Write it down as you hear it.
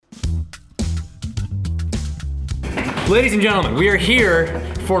Ladies and gentlemen, we are here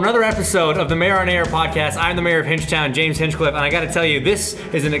for another episode of the Mayor on Air podcast. I'm the mayor of Hinchtown, James Hinchcliffe, and I got to tell you, this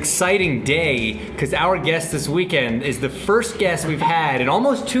is an exciting day because our guest this weekend is the first guest we've had in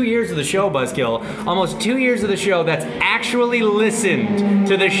almost 2 years of the show, Buzzkill. Almost 2 years of the show that's actually listened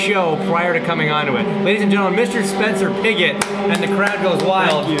to the show prior to coming onto it. Ladies and gentlemen, Mr. Spencer Pigot, and the crowd goes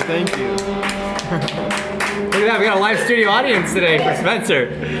wild. Thank you. Look at that, we got a live studio audience today for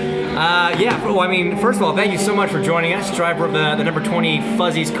Spencer. First of all, thank you so much for joining us. Driver of the number 20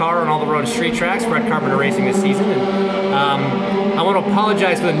 Fuzzy's car on all the road street tracks, Red Carpenter Racing this season. And I want to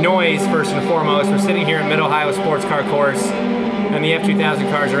apologize for the noise first and foremost. We're sitting here at Mid-Ohio Sports Car Course, and the F2000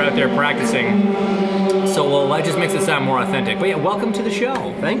 cars are out there practicing. So that just makes it sound more authentic. But yeah, welcome to the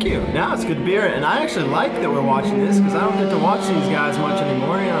show. Thank you. Yeah, it's good to be here. And I actually like that we're watching this because I don't get to watch these guys much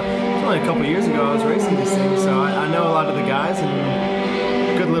anymore. You know, it was only a couple years ago I was racing these things, so I know a lot of the guys and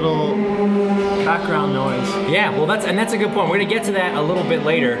good little background noise. Yeah, well, that's a good point. We're going to get to that a little bit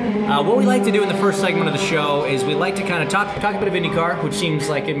later. What we like to do in the first segment of the show is we like to kind of talk a bit of IndyCar, which seems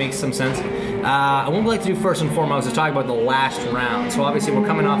like it makes some sense. And what we like to do first and foremost is talk about the last round. So obviously we're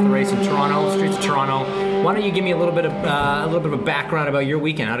coming off the race in Toronto, streets of Toronto. Why don't you give me a little bit of a background about your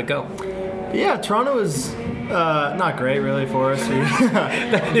weekend? How'd it go? Yeah, Toronto was not great really for us.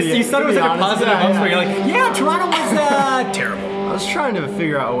 You started with like a positive note where you're like, yeah, Toronto was terrible. I was trying to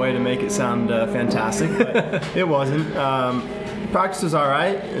figure out a way to make it sound fantastic, but it wasn't. Practice was all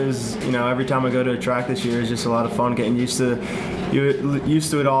right. It was, every time I go to a track this year, it's just a lot of fun getting used to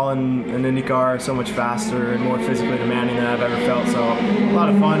it all in IndyCar, so much faster and more physically demanding than I've ever felt. So a lot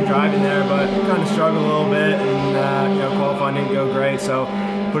of fun driving there, but kind of struggled a little bit, and qualifying didn't go great. So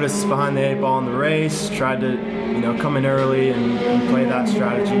put us behind the 8 ball in the race. Tried to come in early and play that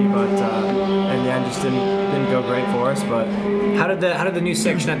strategy, but in the end just didn't go great for us. But how did the new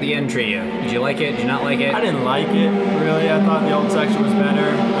section at the end treat you? Did you like it? Did you not like it? I didn't like it really. I thought the old section was better.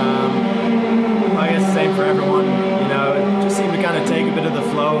 I guess the same for everyone. It just seemed to kind of take a bit of the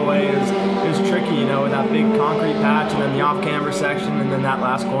flow away. It was tricky, with that big concrete patch and then the off-camber section, and then that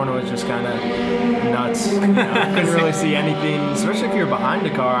last corner was just kind of nuts. Couldn't really see anything, especially if you're behind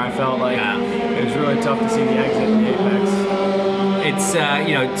a car. I felt like it was really tough to see the exit and the apex.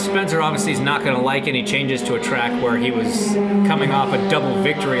 It's, Spencer obviously is not going to like any changes to a track where he was coming off a double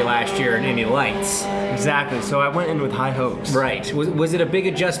victory last year in Indy Lights. Exactly. So I went in with high hopes. Right. Was it a big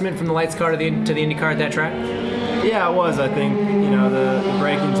adjustment from the Lights car to the Indy car at that track? Yeah, it was. I think the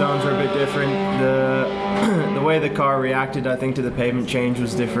braking zones were a bit different. The way the car reacted, I think, to the pavement change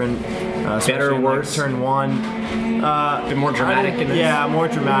was different. Better or worse? Turn 1. A bit more dramatic in this? Yeah, more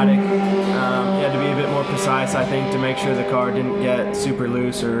dramatic. You had to be a bit more precise, I think, to make sure the car didn't get super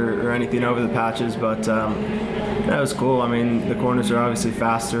loose or anything over the patches. But that was cool. I mean, the corners are obviously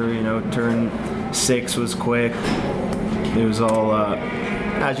faster. Turn 6 was quick. It was all,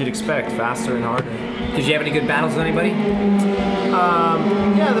 as you'd expect, faster and harder. Did you have any good battles with anybody?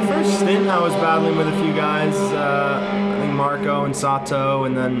 Yeah, the first stint I was battling with a few guys. I think Marco and Sato,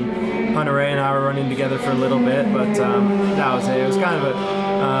 and then Hunter Ray and I were running together for a little bit, but that was it. It was kind of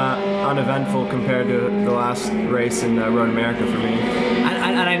uneventful compared to the last race in Road America for me.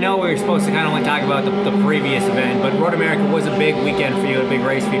 And I know we were supposed to kind of only talk about the previous event, but Road America was a big weekend for you, a big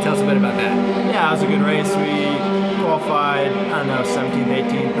race for you. Tell us a bit about that. Yeah, it was a good race. We qualified, 17th,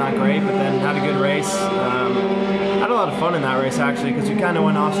 18th, not great, but then had a good race. Had a lot of fun in that race actually, because we kind of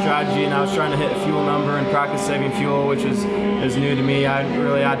went off strategy, and I was trying to hit a fuel number and practice saving fuel, which is new to me. I hadn't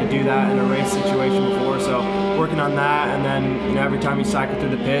really had to do that in a race situation before, so working on that, and then every time you cycle through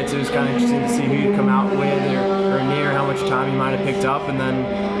the pits, it was kind of interesting to see who you'd come out with or near, how much time you might have picked up, and then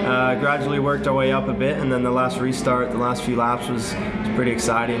gradually worked our way up a bit, and then the last restart, the last few laps was pretty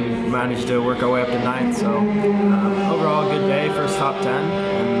exciting. Managed to work our way up to 9th, so overall good day, first top 10,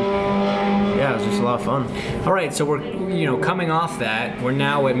 and yeah, it was just a lot of fun. All right, so we're coming off that, we're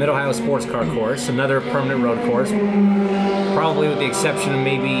now at Mid-Ohio Sports Car Course, another permanent road course, probably with the exception of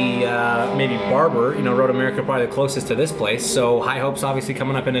maybe Barber. Road America probably the closest to this place, so high hopes obviously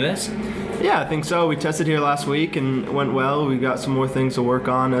coming up into this. Yeah, I think so. We tested here last week and it went well. We've got some more things to work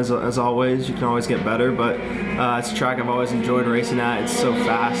on as always. You can always get better, but it's a track I've always enjoyed racing at. It's so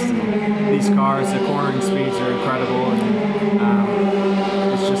fast, and these cars, the cornering speeds are incredible,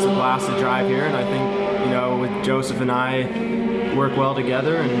 and it's just a blast to drive here. And I think, with Joseph and I work well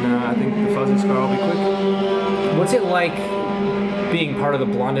together, and I think the Fuzzy's car will be quick. What's it like being part of the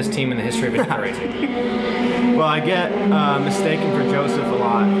blondest team in the history of IndyCar racing? Well, I get mistaken for Joseph a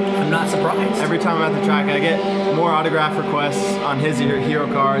lot. I'm not surprised. Every time I'm at the track, I get more autograph requests on his hero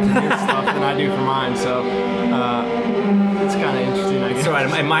cards and his stuff than I do for mine. So it's kind of interesting, I guess. So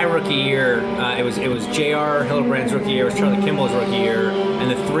in my rookie year, it was J.R. Hildebrand's rookie year, it was Charlie Kimball's rookie year, and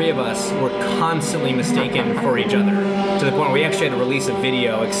the three of us were constantly mistaken for each other to the point where we actually had to release a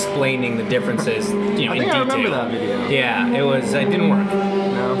video explaining the differences, in detail. I remember that video. Yeah, it didn't work.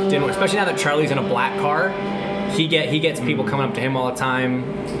 No. Didn't work. Especially now that Charlie's in a black car. He gets people coming up to him all the time,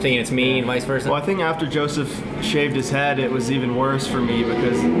 thinking it's me, and vice versa. Well, I think after Joseph shaved his head, it was even worse for me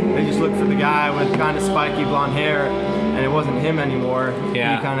because they just looked for the guy with kind of spiky blonde hair, and it wasn't him anymore.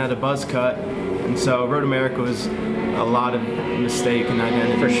 Yeah. He kind of had a buzz cut, and so Road America was a lot of mistaken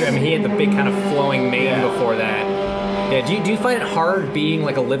identity. For sure. I mean, he had the big kind of flowing mane before that. Yeah. Do you find it hard being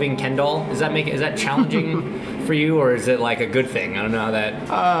like a living Ken doll? Is that challenging for you, or is it like a good thing? I don't know how that.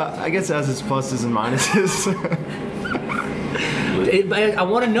 I guess it has its pluses and minuses. I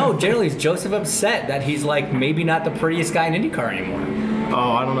want to know, generally, is Joseph upset that he's like maybe not the prettiest guy in IndyCar anymore?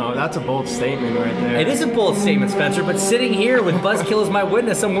 Oh, I don't know. That's a bold statement right there. It is a bold statement, Spencer, but sitting here with Buzzkill as my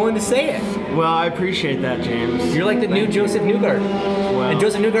witness, I'm willing to say it. Well, I appreciate that, James. You're like the new Joseph Newgard. Well, and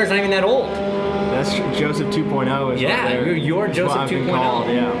Joseph Newgard's not even that old. That's Joseph 2.0 is you're Joseph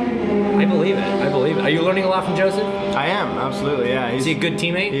 2.0. Yeah. I believe it. Are you learning a lot from Joseph? I am, absolutely, yeah. Is he a good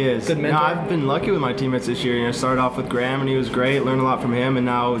teammate? He is. Good mentor? No, I've been lucky with my teammates this year. Started off with Graham, and he was great. Learned a lot from him, and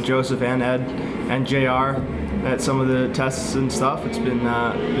now Joseph and Ed and JR at some of the tests and stuff. It's been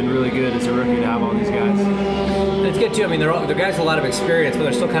really good as a rookie to have all these guys. It's good too. I mean, they're guys with a lot of experience, but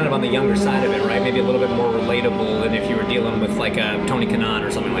they're still kind of on the younger side of it, right? Maybe a little bit more relatable than if you were dealing with like a Tony Kanaan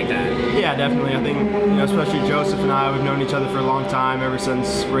or something like that. Yeah, definitely. I think especially Joseph and I, we've known each other for a long time, ever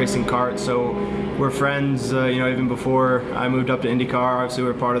since racing karts. So we're friends. Even before I moved up to IndyCar, obviously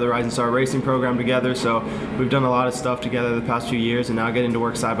we're part of the Rising Star Racing program together. So we've done a lot of stuff together the past few years, and now getting to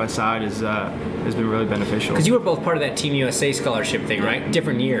work side by side has been really beneficial. Because you were both part of that Team USA scholarship thing, right?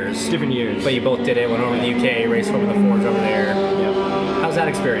 Different years. Different years. But you both did it. Went over to the UK, raced over the Fords over there. Yep. How's that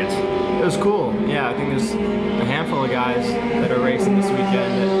experience? It was cool. Yeah, I think there's a handful of guys that are racing this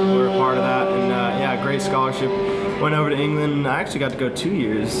weekend that were a part of that, and great scholarship. Went over to England. I actually got to go 2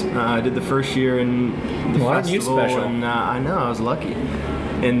 years. I did the first year in the festival, and I know I was lucky.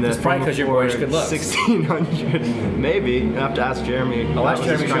 In the it's probably because you're boyish good looks. 1600, maybe. I have to ask Jeremy. I'll ask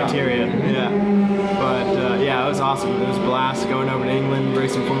Jeremy criteria. Yeah, but it was awesome. It was a blast going over to England,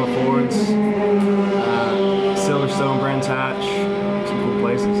 racing Formula Fords, Silverstone, Brands Hatch.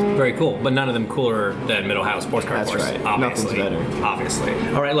 Places. Very cool, but none of them cooler than Mid-Ohio Sports Car Course. That's right. Obviously. Nothing's better. Obviously.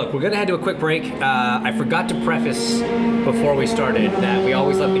 All right, look, we're going to head to a quick break. I forgot to preface before we started that we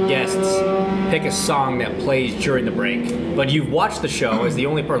always let the guests pick a song that plays during the break. But you've watched the show as the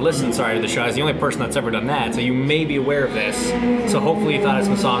only person, to the show as the only person that's ever done that, so you may be aware of this. So hopefully you thought of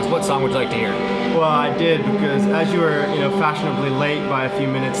some songs. What song would you like to hear? Well, I did, because as you were, fashionably late by a few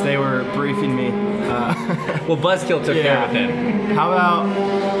minutes, they were briefing me. Well, Buzzkill took care of it then. How about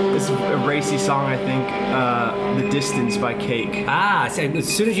this a racy song? I think "The Distance" by Cake. As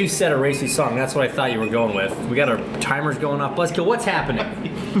soon as you said a racy song, that's what I thought you were going with. We got our timers going off. Buzzkill, what's happening?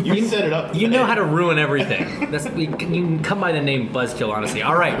 You set it up. You know how to ruin everything. You can come by the name Buzzkill, honestly.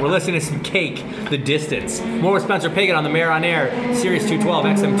 All right, we're listening to some Cake, The Distance. More with Spencer Pigot on the Mayor on Air, Series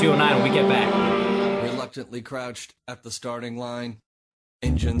 212, XM 209 when we get back. Reluctantly crouched at the starting line.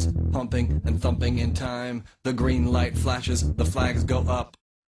 Engines pumping and thumping in time. The green light flashes, the flags go up.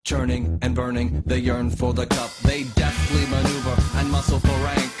 Churning and burning, they yearn for the cup. They deftly maneuver and muscle for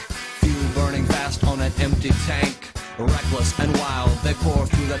rank. Fuel burning fast on an empty tank. Reckless and wild, they pour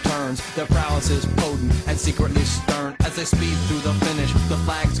through the turns. Their prowess is potent and secretly stern. As they speed through the finish, the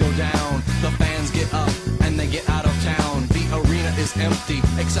flags go down. The fans get up and they get out of town. The arena is empty,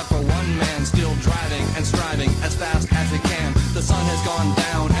 except for one man still driving and striving as fast as he can. The sun has gone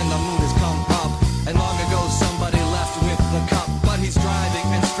down and the moon has come up. And long ago somebody left with the cup. But he's driving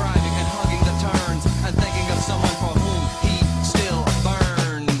and striving and hugging the turns and thinking of someone for whom he still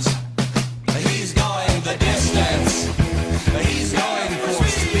burns. He's going the distance. He's going for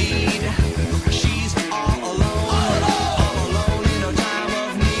speed. She's all alone in a time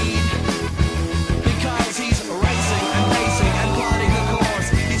of need. Because he's racing and pacing and plotting the course.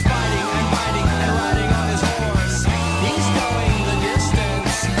 He's fighting and fighting and riding on his horse. He's going the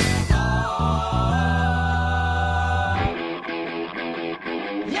distance.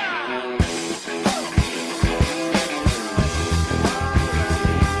 Yeah!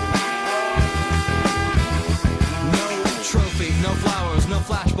 No trophy, no flowers, no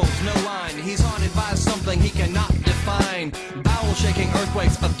flashbulbs, no line. He's haunted by something he cannot define. Bowel-shaking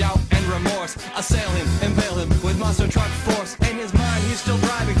earthquakes of doubt and remorse assail him, impale him with monster truck force. In his mind, he's still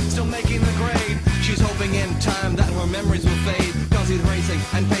driving, still making the grade. She's hoping in time that her memories will fade. Cause he's racing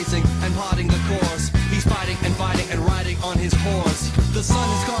and pacing and plotting the course. He's fighting and fighting and riding on his horse. The the sun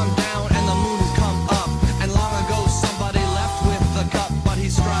has gone down and the moon has come up, and long ago somebody left with the cup, but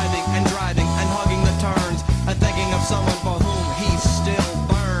he's striving and driving and hugging the turns and thinking of someone for whom he still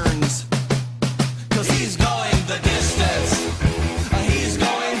burns. 'Cause he's going the distance, he's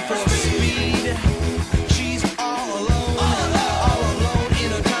going for speed. She's all alone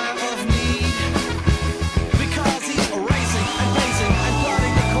in a time of need. Because he's racing and pacing and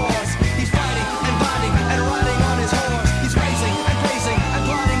plotting the course. He's fighting and fighting and riding on his horse. He's racing and pacing and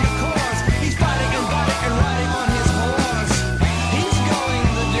plotting the course. He's fighting and fighting and riding on his horse. He's going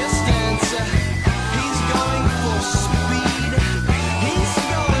the distance. He's going for speed. He's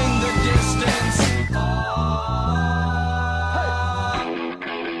going the distance.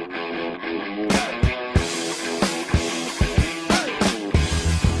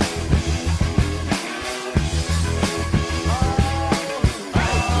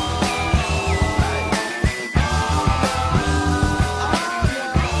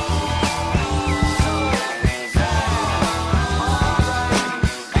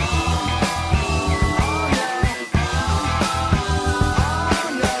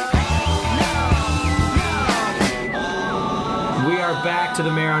 We are back to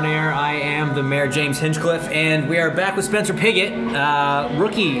the Mayor on Air. I am the Mayor, James Hinchcliffe, and we are back with Spencer Pigot,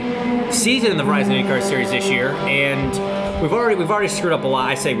 rookie season in the Verizon IndyCar Series this year, and we've already screwed up a lot.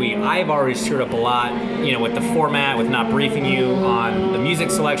 I've already screwed up a lot, with the format, with not briefing you on the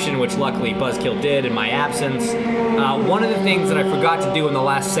music selection, which luckily Buzzkill did in my absence. One of the things that I forgot to do in the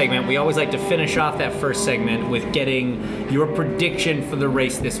last segment, we always like to finish off that first segment with getting your prediction for the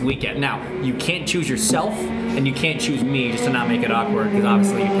race this weekend. Now, you can't choose yourself, and you can't choose me just to not make it awkward, because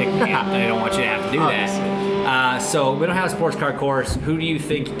obviously you picked me up, and I don't want you to have to do that. So, we don't have a sports car course. Who do you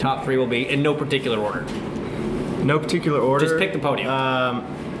think top three will be, in no particular order? No particular order. Just pick the podium. I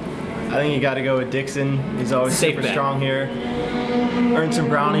think you got to go with Dixon. He's always Safe super bet. strong here. Earned some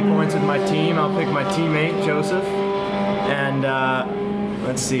brownie points with my team. I'll pick my teammate, Joseph. And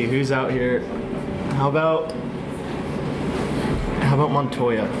let's see, who's out here? How about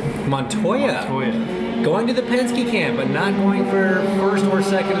Montoya? Montoya. Going to the Penske camp, but not going for first or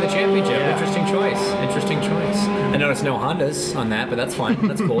second in the championship. Yeah. Interesting choice. I noticed no Hondas on that, but that's fine.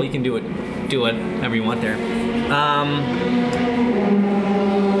 That's cool. You can do whatever you want there.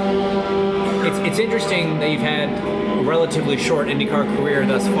 It's interesting that you've had a relatively short IndyCar career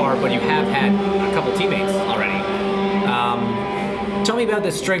thus far, but you have had a couple teammates already. Tell me about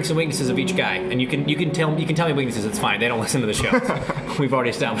the strengths and weaknesses of each guy, and you can tell me weaknesses. It's fine. They don't listen to the show. We've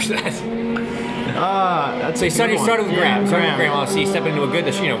already established that. That's So you started with Graham. Graham. Obviously, you stepped into a good,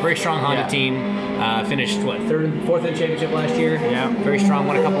 very strong Honda team. Finished third and fourth in the championship last year. Yeah. Very strong.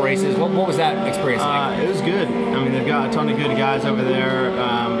 Won a couple races. What was that experience like? It was good. I mean, they've got a ton of good guys over there.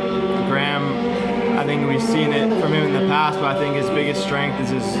 Graham, I think we've seen it from him in the past, but I think his biggest strength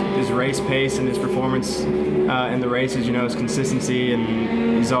is his race pace and his performance in the races. His consistency,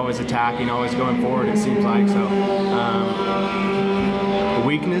 and he's always attacking, always going forward. It seems like so.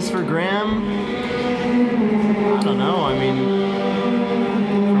 Weakness for Graham, I don't know. I mean,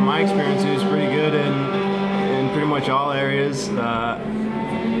 from my experience, he was pretty good in pretty much all areas.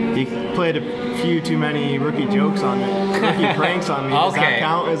 He played a few too many rookie pranks on me. Does that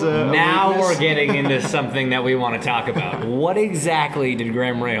count as a Now weakness? we're getting into something that we want to talk about. What exactly did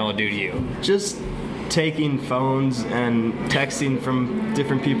Graham Rahal do to you? Just taking phones and texting from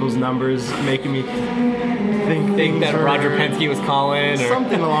different people's numbers, making me think that Roger Penske was calling? Or?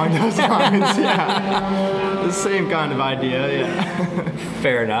 Something along those lines, yeah. The same kind of idea, yeah.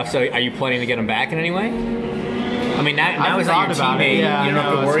 Fair enough. So are you planning to get him back in any way? I mean, now he's not your thought about it. teammate. Yeah, you don't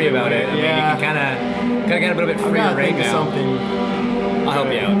have to worry about it. I mean, you can kind of get a little bit freer I've got to right think of now. something. I'll help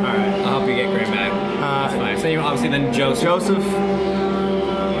you out. All right. I'll help you get Graham back. That's fine. So you obviously then Joseph.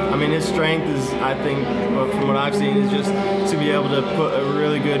 I mean, his strength is, I think, from what I've seen, is just to be able to put a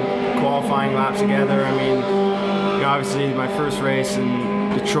really good qualifying lap together. I mean, obviously my first race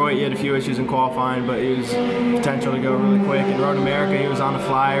in Detroit, he had a few issues in qualifying, but he was potential to go really quick. In Road America, he was on a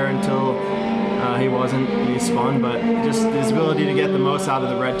flyer until he wasn't. He spun, but just his ability to get the most out of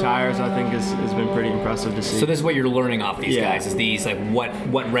the red tires, I think, has been pretty impressive to see. So this is what you're learning off these guys, is these what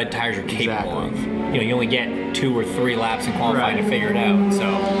red tires are capable of. You only get 2 or 3 laps in qualifying to figure it out. So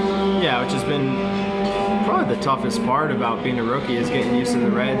yeah, which has been probably the toughest part about being a rookie is getting used to the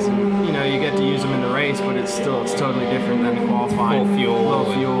reds. And, you get to use them in the race, but it's totally different than the qualifying. Full fuel, low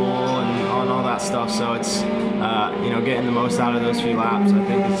fuel, and all that stuff. So it's getting the most out of those few laps, I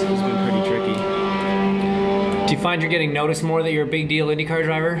think, has been pretty tricky. do you find you're getting noticed more that you're a big deal IndyCar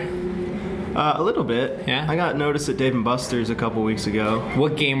driver? A little bit. Yeah? I got noticed at Dave & Buster's a couple weeks ago.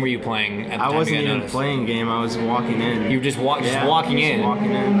 What game were you playing at the I time wasn't you got even noticed? playing a game. I was walking in. You were just walking in. Just walking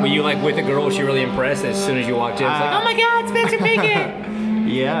in. Were you like with a girl? Was she really impressed as soon as you walked in? It's like, oh my God, Spencer Pigot!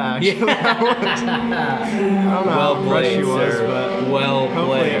 Yeah, actually, I was. I don't know Well how fresh played, she was, sir. but Well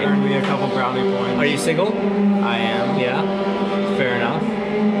hopefully played. it earned me a couple brownie points. Are you single? I am. Yeah. Fair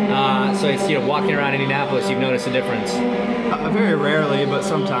enough. So it's, walking around Indianapolis, you've noticed a difference. Very rarely, but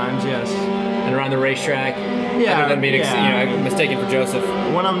sometimes, yes. And around the racetrack, Yeah, other than being mistaken for Joseph.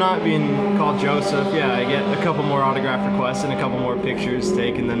 When I'm not being called Joseph, yeah, I get a couple more autograph requests and a couple more pictures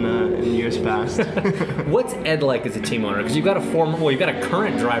taken than in years past. What's Ed like as a team owner? Because you've got a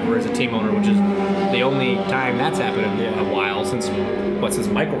current driver as a team owner, which is the only time that's happened in a while since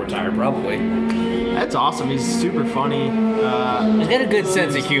Michael retired, probably. That's awesome. He's super funny. He's got a good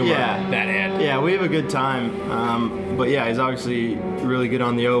sense of humor, Yeah. that Ed. Yeah, we have a good time. But yeah, he's obviously really good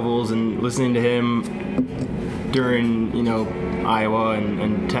on the ovals, and listening to him during, Iowa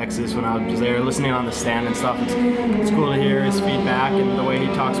and Texas when I was there, listening on the stand and stuff, it's cool to hear his feedback and the way he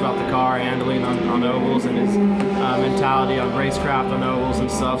talks about the car handling on ovals and his mentality on racecraft on ovals and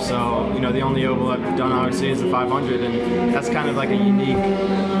stuff. So, the only oval I've done obviously is the 500, and that's kind of like a unique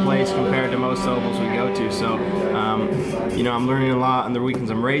place compared to most ovals we go to. So, I'm learning a lot on the weekends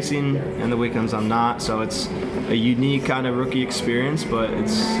I'm racing and the weekends I'm not. So it's a unique kind of rookie experience, but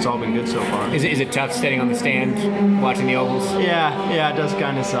it's all been good so far. Is it tough sitting on the stand watching the ovals? Yeah, it does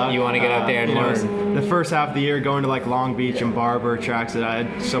kind of suck. You want to get out there and learn. The first half of the year going to like Long Beach and Barber, tracks that I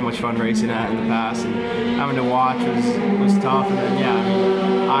had so much fun racing at in the past, and having to watch was tough. And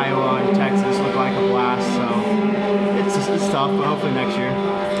then Iowa and Texas look like a blast. So it's tough, but hopefully next year.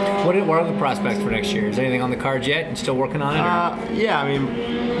 What are the prospects for next year? Is there anything on the cards yet? You still working on it?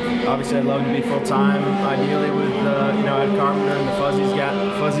 Obviously I'd love to be full time, ideally with Ed Carpenter and the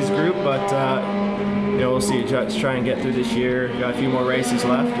Fuzzies group, but we'll see. Just try and get through this year. Got a few more races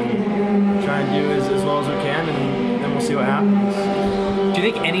left, and try and do as well as we can, and then we'll see what happens. Do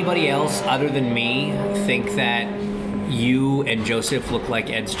you think anybody else other than me think that you and Joseph look like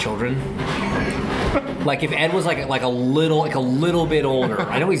Ed's children? Like if Ed was like a little bit older.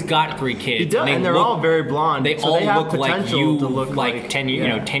 I know he's got 3 kids. He does, and they're all very blonde. They so all they have look like potential you, to look like 10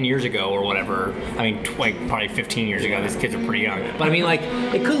 years ago or whatever. I mean, probably 15 years ago. These kids are pretty young. But I mean, like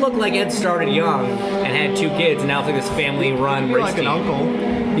it could look like Ed started young and had 2 kids, and now it's like this family-run race like team. an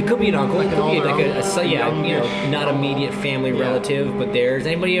uncle. He could be an uncle. Like He an could be older like uncle. not immediate family relative, but there's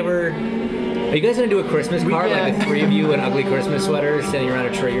anybody ever. Are you guys gonna do a Christmas card, like the 3 of you in ugly Christmas sweaters standing around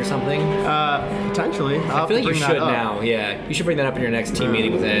a tree or something? Potentially. I feel like you should now. Yeah, you should bring that up in your next team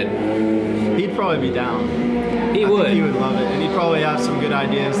meeting with Ed. He'd probably be down. He I would. think he would love it, and he'd probably have some good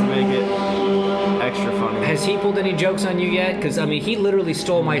ideas to make it extra funny. Has he pulled any jokes on you yet? Because I mean, he literally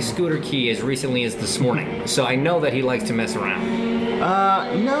stole my scooter key as recently as this morning, so I know that he likes to mess around.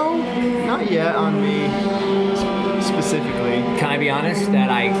 No, not yet on me specifically. Can I be honest that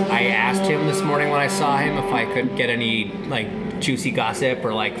I asked him this morning when I saw him if I could get any like juicy gossip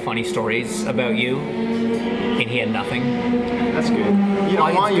or like funny stories about you, and he had nothing. That's good. You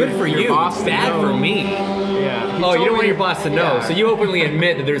don't want it's good for your you. boss It's to bad know. for me. Yeah. Oh, you don't want your boss to know, Yeah. so you openly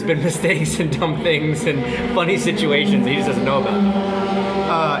admit that there's been mistakes and dumb things and funny situations he just doesn't know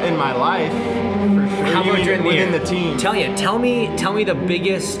about. In my life, for sure. How You much mean are in the within air? the team? Tell me the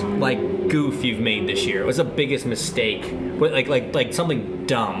biggest like goof you've made this year. What's the biggest mistake? Like something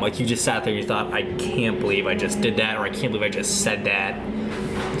dumb. Like you just sat there and you thought, I can't believe I just did that, or I can't believe I just said that.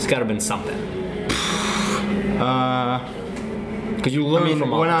 It's got to have been something. Because you learn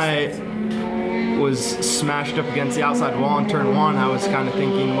from all when this. I was smashed up against the outside wall in turn 1, I was kind of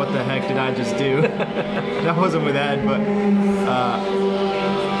thinking, what the heck did I just do? That wasn't with Ed, but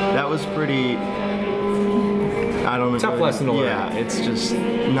that was pretty. I don't know. Tough lesson to learn. Yeah, it's just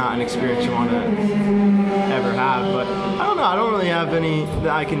not an experience you want to ever have. But I don't know. I don't really have any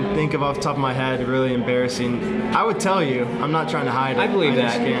that I can think of off the top of my head really embarrassing. I would tell you. I'm not trying to hide it. I believe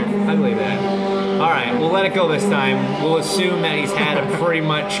just that. can't. I believe that. All right, we'll let it go this time. We'll assume that he's had a pretty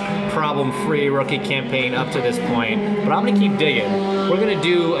much problem-free rookie campaign up to this point. But I'm going to keep digging. We're going to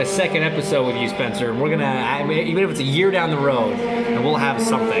do a second episode with you, Spencer. We're going to, even if it's a year down the road, and we'll have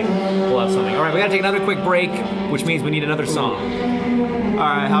something. We'll have something. All right, we got to take another quick break, which means we need another song. All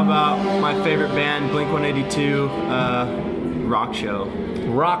right, how about my favorite band, Blink-182, Rock Show.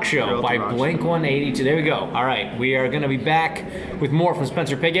 Rock Show by Rock Blink-182. There we go. All right, we are going to be back with more from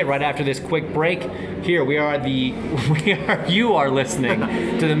Spencer Pigot right after this quick break. Here you are listening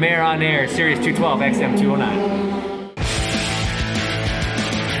to the Mayor on Air, Series 212 XM 209.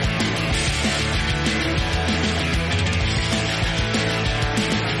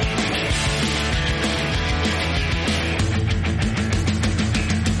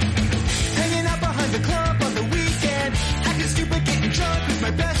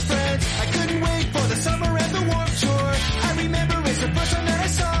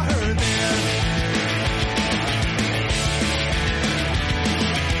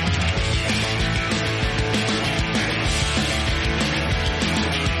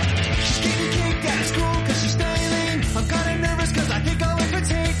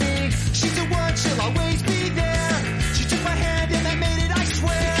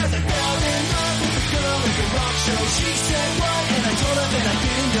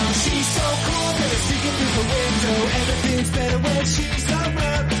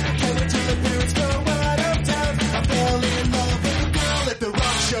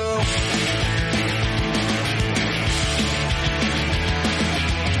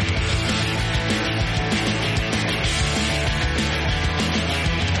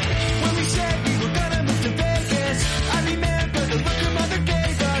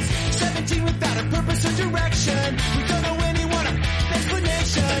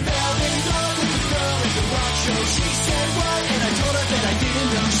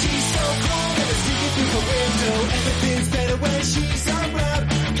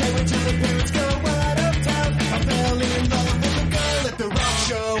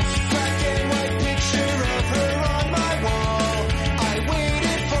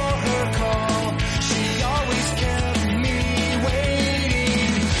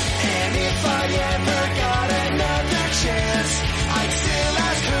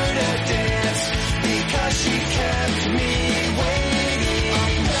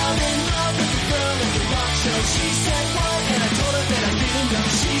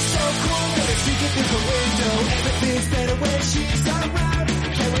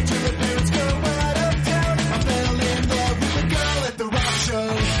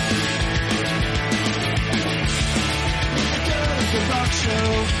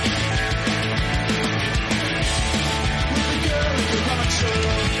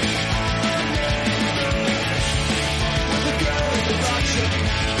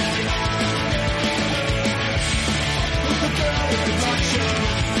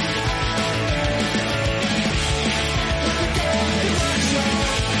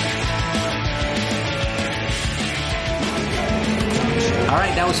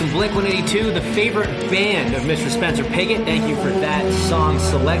 was from Blink-182, the favorite band of Mr. Spencer Pigot. Thank you for that song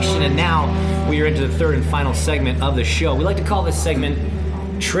selection. And now we are into the third and final segment of the show. We like to call this segment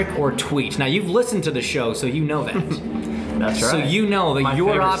Trick or Tweet. Now, you've listened to the show, so you know that. That's right. So you know that My your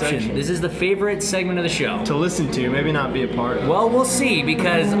favorite option, section. this is the favorite segment of the show. To listen to, maybe not be a part of. Well, we'll see,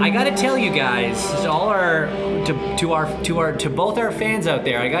 because I gotta tell you guys, to both our fans out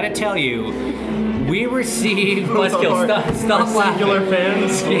there, I gotta tell you, we received Buzzkill. Stop laughing. Singular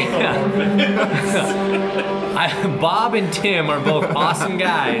fans. Yeah. Bob and Tim are both awesome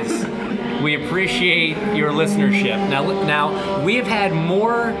guys. We appreciate your listenership. Now we have had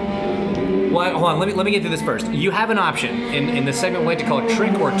more. Well, hold on. Let me get through this first. You have an option in the segment we like to call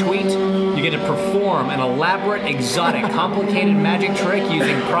Trick or Tweet. You get to perform an elaborate, exotic, complicated magic trick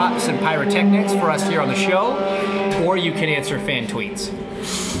using props and pyrotechnics for us here on the show, or you can answer fan tweets.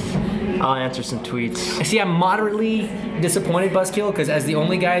 I'll answer some tweets. See, I'm moderately disappointed, Buzzkill, because as the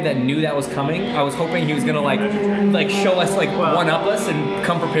only guy that knew that was coming, I was hoping he was gonna like show us, one-up us and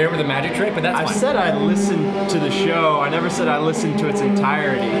come prepared with a magic trick, but that's fine. I said I listened to the show. I never said I listened to its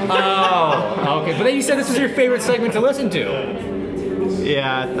entirety. Oh, okay. But then you said this was your favorite segment to listen to.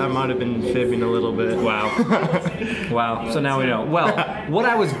 Yeah, I might have been fibbing a little bit. Wow. Wow. So now we know. Well, what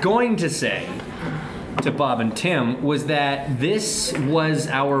I was going to say to Bob and Tim was that this was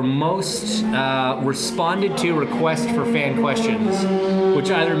our most responded to request for fan questions,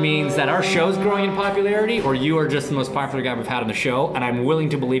 which either means that our show's growing in popularity or you are just the most popular guy we've had on the show, and I'm willing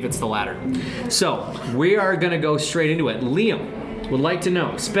to believe it's the latter. So we are going to go straight into it. Liam would like to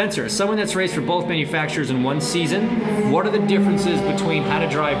know, Spencer, as someone that's raced for both manufacturers in one season, what are the differences between how to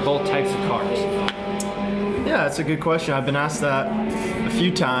drive both types of cars? Yeah, that's a good question. I've been asked that a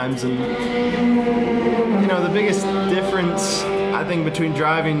few times, and the biggest difference I think between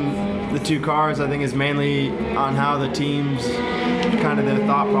driving the two cars, I think, is mainly on how the teams, kind of their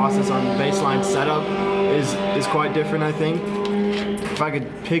thought process on baseline setup is quite different. I think if I could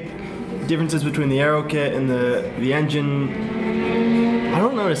pick differences between the aero kit and the engine, I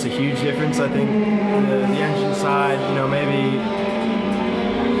don't notice a huge difference. I think the engine side, maybe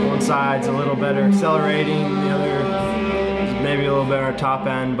one side's a little better accelerating, the other is maybe a little better top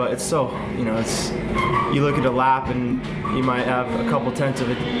end, but it's so, you look at a lap and you might have a couple tenths of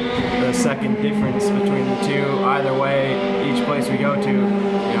a second difference between the two. Either way, each place we go to,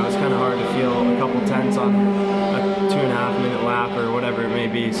 it's kind of hard to feel a couple tenths on a 2.5 minute lap or whatever it may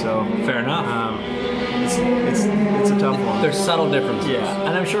be. So fair enough. It's a tough one. There's subtle differences. Yeah.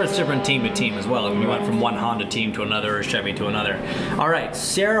 And I'm sure it's different team to team as well. When you went from one Honda team to another or Chevy to another. All right,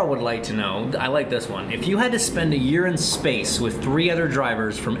 Sarah would like to know, I like this one. If you had to spend a year in space with 3 other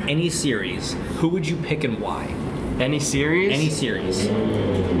drivers from any series, who would you pick and why? Any series? Any series.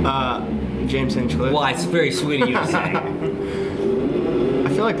 James Hinchcliffe. Well, it's very sweet of you to say. I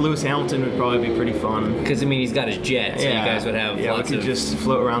feel like Lewis Hamilton would probably be pretty fun. Because, he's got his jet, so you guys would have lots we could just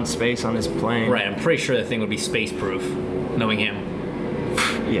float around space on his plane. Right, I'm pretty sure the thing would be space-proof, knowing him.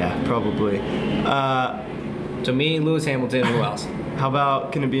 Yeah, probably. So me, Lewis Hamilton, who else? How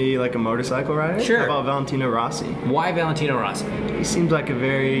about, can it be like a motorcycle rider? Sure. How about Valentino Rossi? Why Valentino Rossi? He seems like a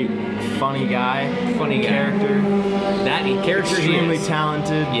very funny guy. Funny guy. Character. Extremely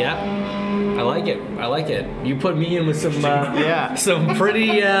talented. Yeah. I like it. You put me in with some some pretty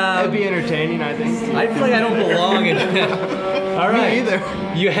It'd be entertaining, I think. I feel like I don't belong in All right. Me either.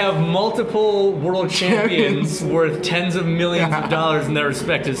 You have multiple world champions worth tens of millions of dollars in their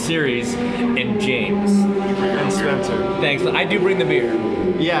respective series, and James. And Spencer. Thanks. I do bring the beer.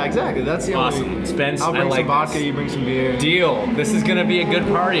 Yeah, exactly. That's the Awesome. only... Spence, I'll bring I like some vodka, this. you bring some beer. Deal. This is going to be a good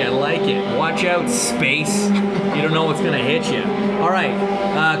party. I like it. Watch out, space. You don't know what's going to hit you. All right.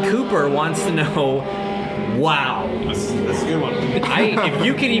 Cooper wants to know, wow. That's a good one. If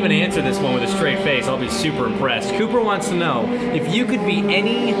you can even answer this one with a straight face, I'll be super impressed. Cooper wants to know, if you could be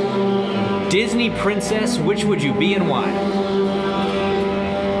any Disney princess, which would you be and why?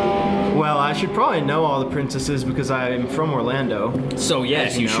 Well, I should probably know all the princesses because I'm from Orlando. So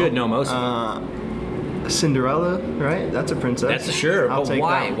yes, you should know most of them. Cinderella, right? That's a princess. That's a sure, I'll but take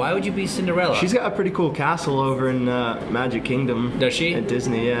why? that. Why would you be Cinderella? She's got a pretty cool castle over in Magic Kingdom. Does she? At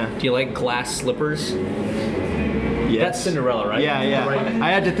Disney, yeah. Do you like glass slippers? Yes. That's Cinderella, right? Yeah. Right.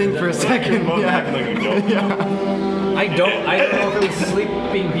 I had to think for a second. Yeah. I don't know if it was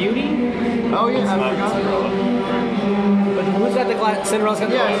Sleeping Beauty. Oh yeah, I forgot. But who's got the glass? Cinderella's got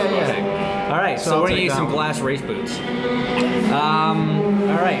the glass. Yeah. Okay. All right, so I'll we're gonna take use that some one. glass race boots.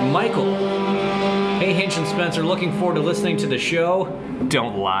 All right, Michael. Hey, Hinch and Spencer, looking forward to listening to the show.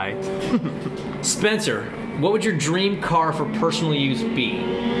 Don't lie. Spencer, what would your dream car for personal use be?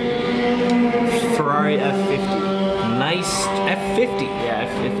 Ferrari F50. nice F50. Yeah,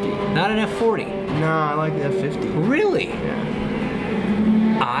 F50. Not an F40. No, I like the F50. Really? Yeah.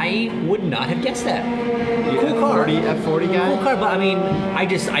 I would not have guessed that. You Cool car. F40 guy? Cool car, but I mean,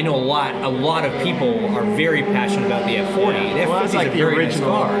 I know a lot of people are very passionate about the F40. Yeah. The F50 Well, that's like is a the very original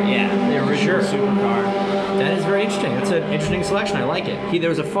nice car. Yeah, The original supercar. That is very interesting. That's an interesting selection. I like it. There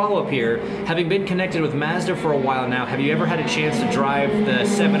was a follow-up here. Having been connected with Mazda for a while now, have you ever had a chance to drive the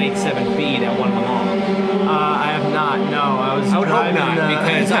 787B that won Le Mans? I have not. No, I would hope driving not,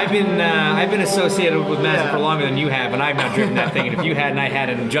 because I've been associated with Mazda Yeah. for longer than you have, and I've not driven that thing. And if you had and I had,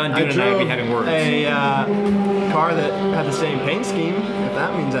 and John I Dune and I would be drove having words. a car that had the same paint scheme, if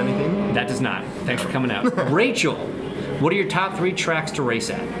that means anything. That does not. Thanks for coming out. Rachel, what are your top 3 tracks to race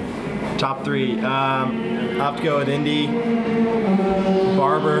at? Top 3. I'll have to go with Indy.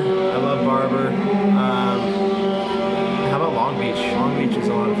 Barber. I love Barber. How about Long Beach? Long Beach is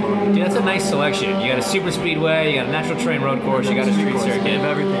a lot of fun. Dude, that's a nice selection. You got a super speedway, you got a natural terrain road course, you got a street They circuit. have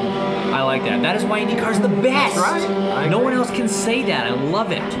everything. I like that. That is why IndyCar's the best. That's right. I No agree. one else can say that. I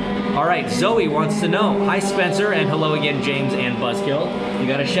love it. All right, Zoe wants to know. Hi, Spencer, and hello again, James and Buzzkill. You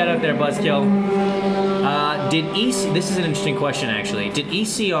got a shout out there, Buzzkill. This is an interesting question, actually. Did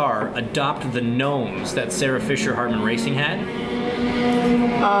ECR adopt the gnomes that Sarah Fisher Hartman Racing had?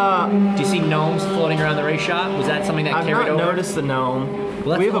 Do you see gnomes floating around the race shop? Was that something that I've carried not over? noticed the gnome. Well,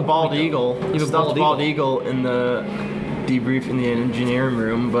 that's we have a the bald point, though. eagle. You have a Stuffed bald bald eagle. eagle in the debrief in the engineering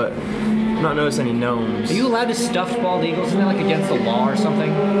room, but I've not noticed any gnomes. Are you allowed to stuff bald eagles? Isn't that like against the law or something?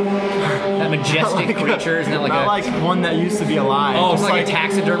 That majestic creature, isn't that like not a... like one that used to be alive. Oh, it's Just like a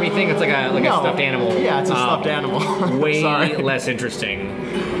taxidermy thing? It's like a No. stuffed animal. Yeah, it's a Oh. stuffed animal. Way Sorry. less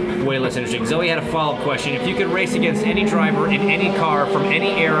interesting. Way less interesting. Zoe had a follow-up question. If you could race against any driver in any car from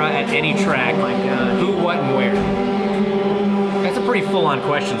any era at any track, Oh my God. who, what, and where? That's a pretty full-on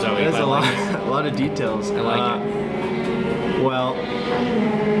question, Zoe. There's but I a lot, like it. a lot of details. I like it. Well,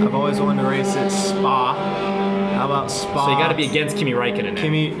 I've always wanted to race at Spa. How about Spa? So you got to be against Kimi Räikkönen. then.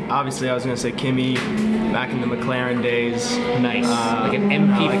 Kimmy. Obviously, I was going to say Kimmy back in the McLaren days. Nice. Like an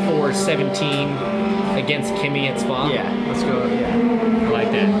MP4 17 against Kimi at Spa. Yeah, let's go. Yeah. I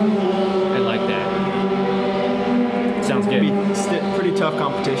like that. I like that. Sounds good. It'd be pretty tough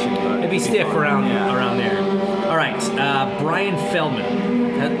competition, but It'd be stiff fun. around Yeah. around there. All right, Brian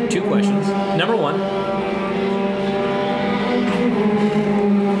Feldman had 2 questions. Number 1,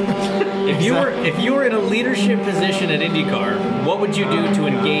 if you were in a leadership position at IndyCar, what would you do to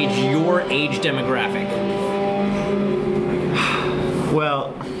engage your age demographic?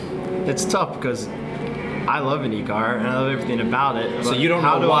 Well, it's tough because I love IndyCar and I love everything about it. So but you don't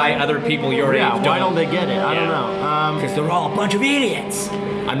how know do why I- other people your age why don't they get it? I don't Yeah. know. Because they're all a bunch of idiots.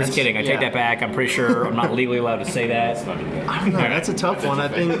 I'm just kidding. I take yeah. that back. I'm pretty sure I'm not legally allowed to say that. I don't know. That's a tough one. I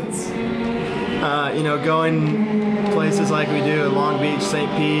think, going places like we do at Long Beach, St.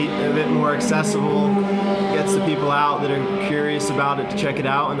 Pete, a bit more accessible, gets the people out that are curious about it to check it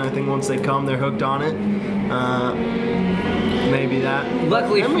out. And I think once they come, they're hooked on it. Maybe that.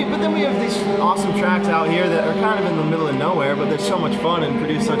 Luckily, But then we have these awesome tracks out here that are kind of in the middle of nowhere, but they're so much fun and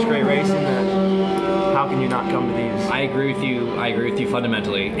produce such great racing that how can you not come to these? I agree with you. I agree with you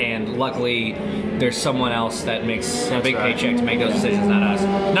fundamentally. And luckily, there's someone else that makes a big right. paycheck to make those decisions, not us.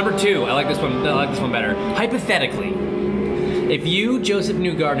 Number 2, I like this one. I like this one better. Hypothetically, if you, Joseph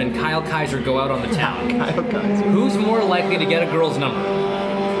Newgarden, and Kyle Kaiser go out on the town, Kyle Kaiser. who's more likely to get a girl's number?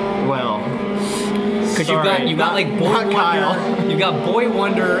 Well, Because you've got like Boy not Wonder. Kyle. You've got Boy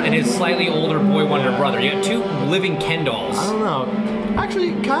Wonder and his slightly older Boy Wonder brother. You got 2 living Ken dolls. I don't know.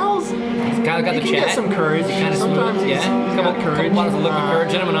 Actually, Kyle's Kyle got he the can chat. get some courage. He's kind of Sometimes smooth. he's Yeah. got Couple courage. bottles of liquid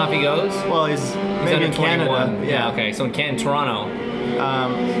courage in him, and off he goes. Well, he's He's maybe under in Canada. 21. Yeah. Okay. So in Toronto.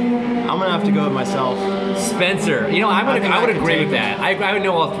 I'm gonna have to go with myself. Spencer, I would think I could agree take with that. I would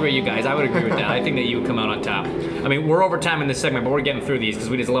know all 3 of you guys. I would agree with that. I think that you would come out on top. I mean, we're over time in this segment, but we're getting through these because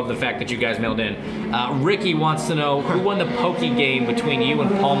we just love the fact that you guys mailed in. Ricky wants to know who won the pokey game between you and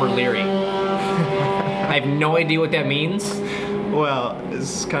Palmer Leary. I have no idea what that means. Well,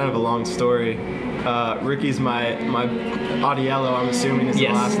 it's kind of a long story. Ricky's my Audiello, I'm assuming is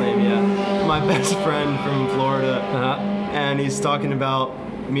Yes. the last name. Yeah, my best friend from Florida. Uh-huh. And he's talking about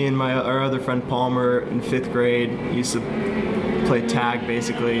me and our other friend Palmer in 5th grade used to play tag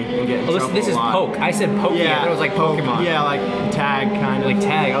basically and get in Oh, trouble this a is lot. poke. I said poke. Yeah, It was like Pokemon. Yeah, like tag kind of. Like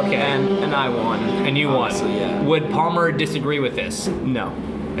tag. Okay. And I won. And you won. Obviously, yeah. Would Palmer disagree with this? No.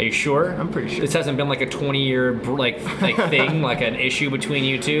 Are you sure? I'm pretty sure. This hasn't been like a 20-year thing, like an issue between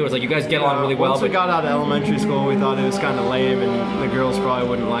you two. It's like you guys get along really well. Once we But got out of elementary school, we thought it was kind of lame, and the girls probably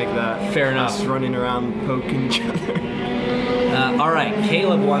wouldn't like that. Fair enough. Us running around poking each other. all right,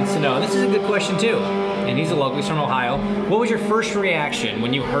 Caleb wants to know. This is a good question too. and he's a local. He's from Ohio. What was your first reaction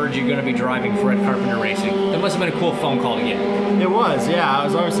when you heard you're going to be driving Fred Carpenter Racing? That must have been a cool phone call to get. It was, yeah. I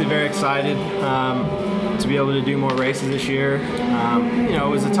was obviously very excited to be able to do more races this year. It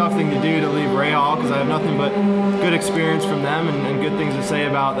was a tough thing to do to leave Rahal because I have nothing but good experience from them and good things to say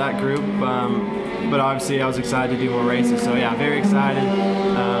about that group. But obviously I was excited to do more races. So yeah, very excited.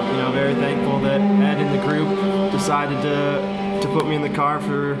 Very thankful that Ed and the group decided to put me in the car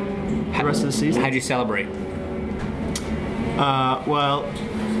for the rest of the season. How'd you celebrate? Well,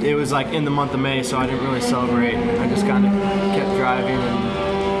 it was like in the month of May, so I didn't really celebrate. I just kind of kept driving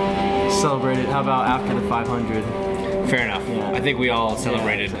and celebrated. How about after the 500? Fair enough. Yeah. I think we all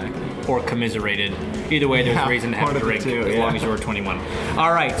celebrated or commiserated. Either way, there's a reason to have a drink as long as you're 21.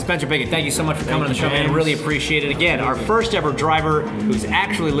 All right, Spencer Pigot, thank you so much for coming on the show, man. Really appreciate it. Again, our first ever driver who's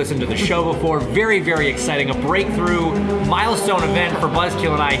actually listened to the show before. Very, very exciting. A breakthrough milestone event for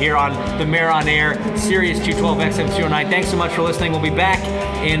Buzzkill and I here on the Mare on Air, Sirius 212 XM209. Thanks so much for listening. We'll be back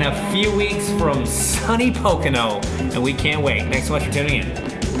in a few weeks from sunny Pocono, and we can't wait. Thanks so much for tuning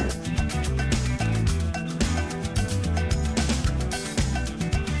in.